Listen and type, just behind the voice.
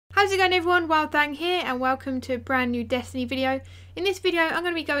How's it going everyone? WildeThang here and welcome to a brand new Destiny video. In this video I'm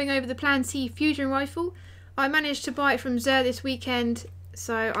going to be going over the Plan C fusion rifle. I managed to buy it from Xur this weekend,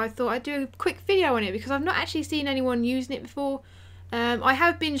 so I thought I'd do a quick video on it because I've not actually seen anyone using it before. I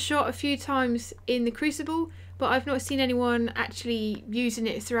have been shot a few times in the Crucible, but I've not seen anyone actually using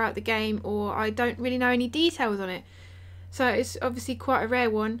it throughout the game, or I don't really know any details on it. So it's obviously quite a rare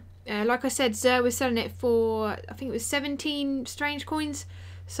one. Like I said, Xur was selling it for, I think it was 17 strange coins.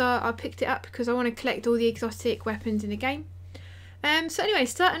 So I picked it up because I want to collect all the exotic weapons in the game. So anyway,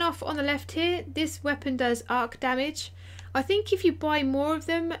 starting off on the left here, this weapon does arc damage. I think if you buy more of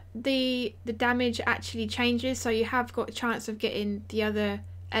them, the damage actually changes, so you have got a chance of getting the other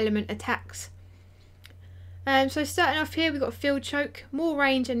element attacks. So starting off here, we've got Field Choke, more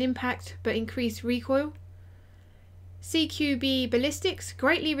range and impact, but increased recoil. CQB Ballistics,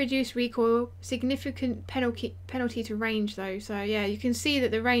 greatly reduced recoil, significant penalty to range though. So yeah, you can see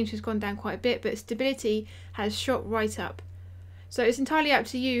that the range has gone down quite a bit, but stability has shot right up. So it's entirely up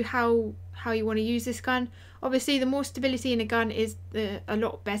to you how you want to use this gun. Obviously the more stability in a gun is a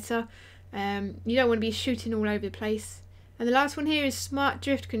lot better. You don't want to be shooting all over the place. And the last one here is Smart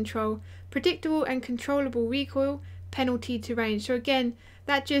Drift Control, predictable and controllable recoil, penalty to range. So again,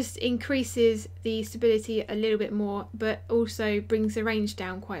 that just increases the stability a little bit more, but also brings the range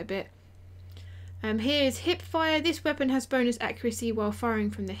down quite a bit. Here is Hip Fire. This weapon has bonus accuracy while firing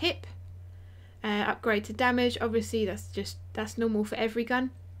from the hip. Upgrade to damage. Obviously that's normal for every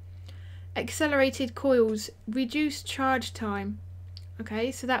gun. Accelerated Coils, reduced charge time.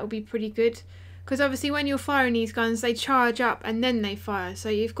 Okay, so that will be pretty good, because obviously when you're firing these guns, they charge up and then they fire. So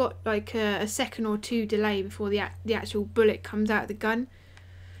you've got like a second or two delay before the actual bullet comes out of the gun.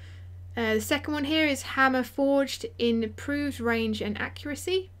 The second one here is Hammer Forged, improved range and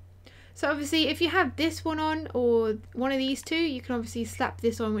accuracy. So obviously if you have this one on, or one of these two, you can obviously slap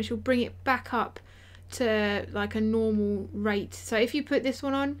this on, which will bring it back up to like a normal rate. So if you put this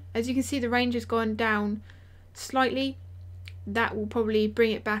one on, as you can see the range has gone down slightly. That will probably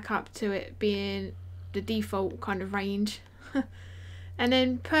bring it back up to it being the default kind of range. And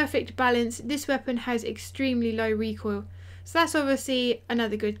then Perfect Balance. This weapon has extremely low recoil, so that's obviously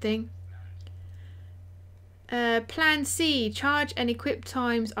another good thing. Plan C, charge and equip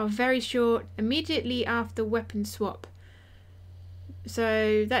times are very short immediately after weapon swap.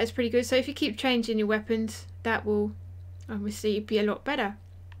 So that is pretty good. So if you keep changing your weapons, that will obviously be a lot better.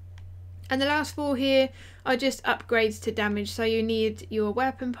 And the last four here are just upgrades to damage. So you need your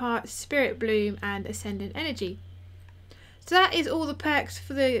weapon parts, Spirit Bloom and Ascendant Energy. So that is all the perks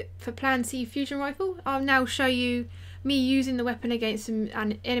for Plan C fusion rifle. I'll now show you me using the weapon against some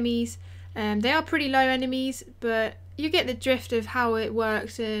enemies. They are pretty low enemies, but you get the drift of how it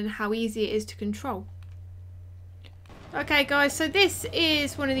works and how easy it is to control. Okay guys, so this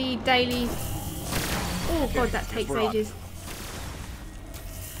is one of the daily... Oh god, that takes ages.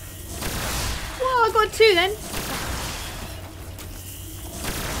 Whoa, I got two then.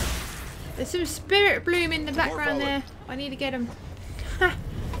 There's some Spirit Bloom in the background there. I need to get them.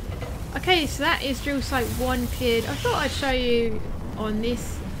 Okay, so that is drill site 1 cleared. I thought I'd show you on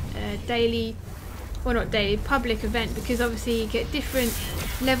this daily, well not daily, public event, because obviously you get different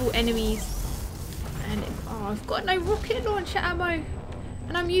level enemies. And oh, I've got no rocket launcher ammo,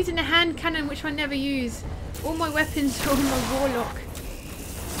 and I'm using a hand cannon, which I never use. All my weapons are on my warlock.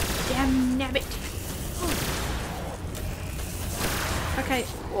 Damn nabbit. Oh. Okay.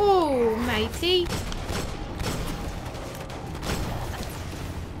 Oh, matey.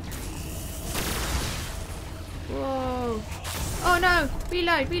 Whoa. Oh no.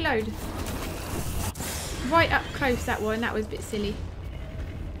 Reload, reload. Right up close, that one. That was a bit silly.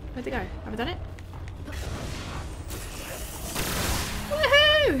 Where'd it go? Have I done it?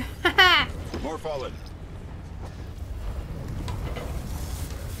 Woohoo! Haha! More fallen.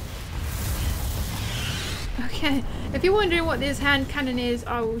 Okay, if you're wondering what this hand cannon is,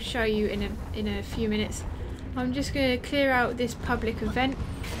 I will show you in a few minutes. I'm just going to clear out this public event.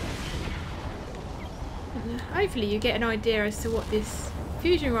 And hopefully you get an idea as to what this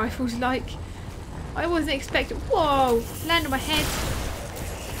fusion rifle's like. I wasn't expecting... Whoa! Land on my head.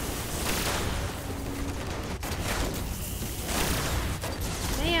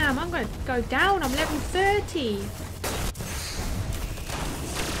 Damn, I'm going to go down. I'm level 30.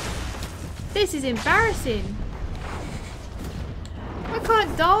 This is embarrassing. I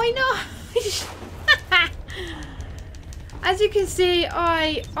can't die, no. As you can see,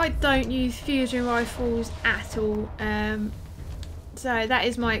 I don't use fusion rifles at all. So that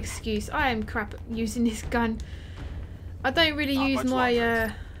is my excuse. I am crap at using this gun. I don't really use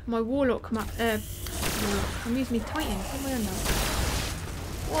my my warlock. I'm using my Titan. What am I on now?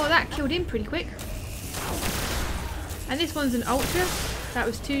 Oh, that killed him pretty quick. And this one's an ultra. That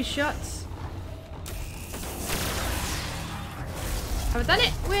was 2 shots. Have I done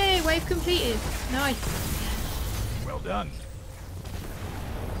it? Wave completed. Nice. Well done.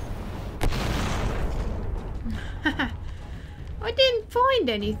 I didn't find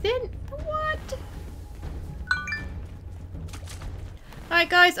anything. What? Alright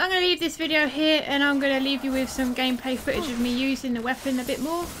guys, I'm going to leave this video here and I'm going to leave you with some gameplay footage of me using the weapon a bit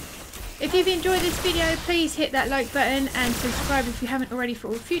more. If you've enjoyed this video, please hit that like button and subscribe if you haven't already for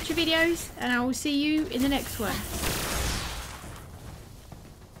all future videos, and I will see you in the next one.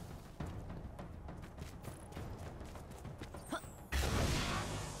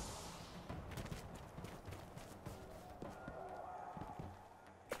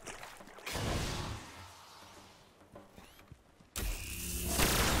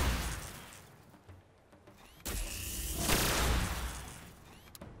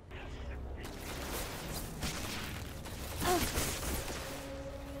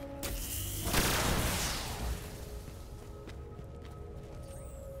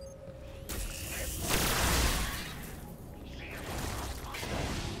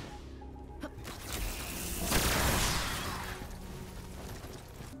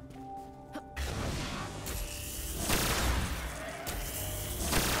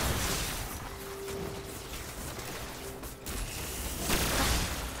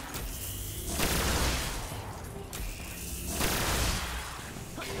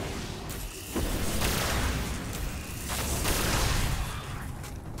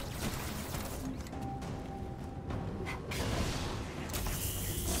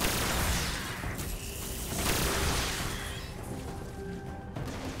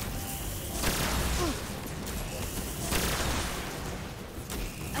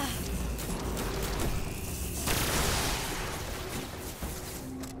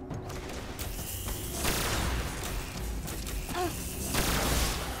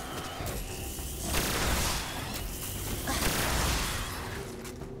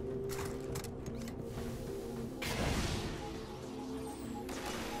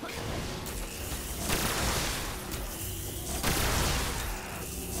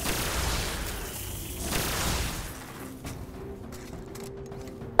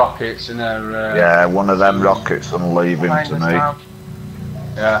 Rockets in there. Yeah, one of them rockets and leave him to me.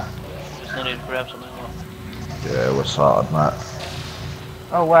 Yeah. Just need to grab some ammo. Yeah, we're sorted, mate.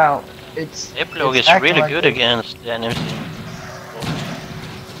 Oh wow, it's... Epilogue is acting really like good against the enemies.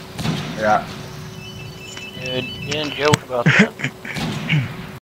 Yeah. You didn't joke about that.